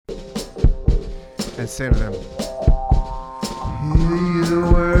and say to them, Hear ye the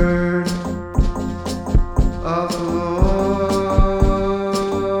word of the Lord,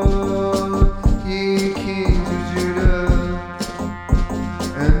 ye kings of Judah,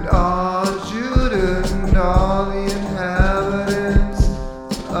 and all Judah, and all the inhabitants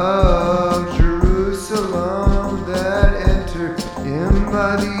of Jerusalem that enter in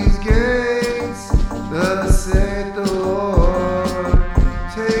by these gates. Thus saith the Lord,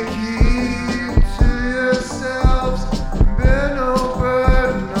 take heed to yourselves, bear no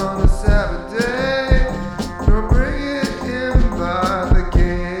burden on the Sabbath day, nor bring it in by the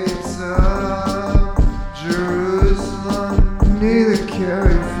gates of Jerusalem, neither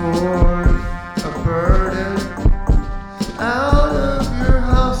carry forth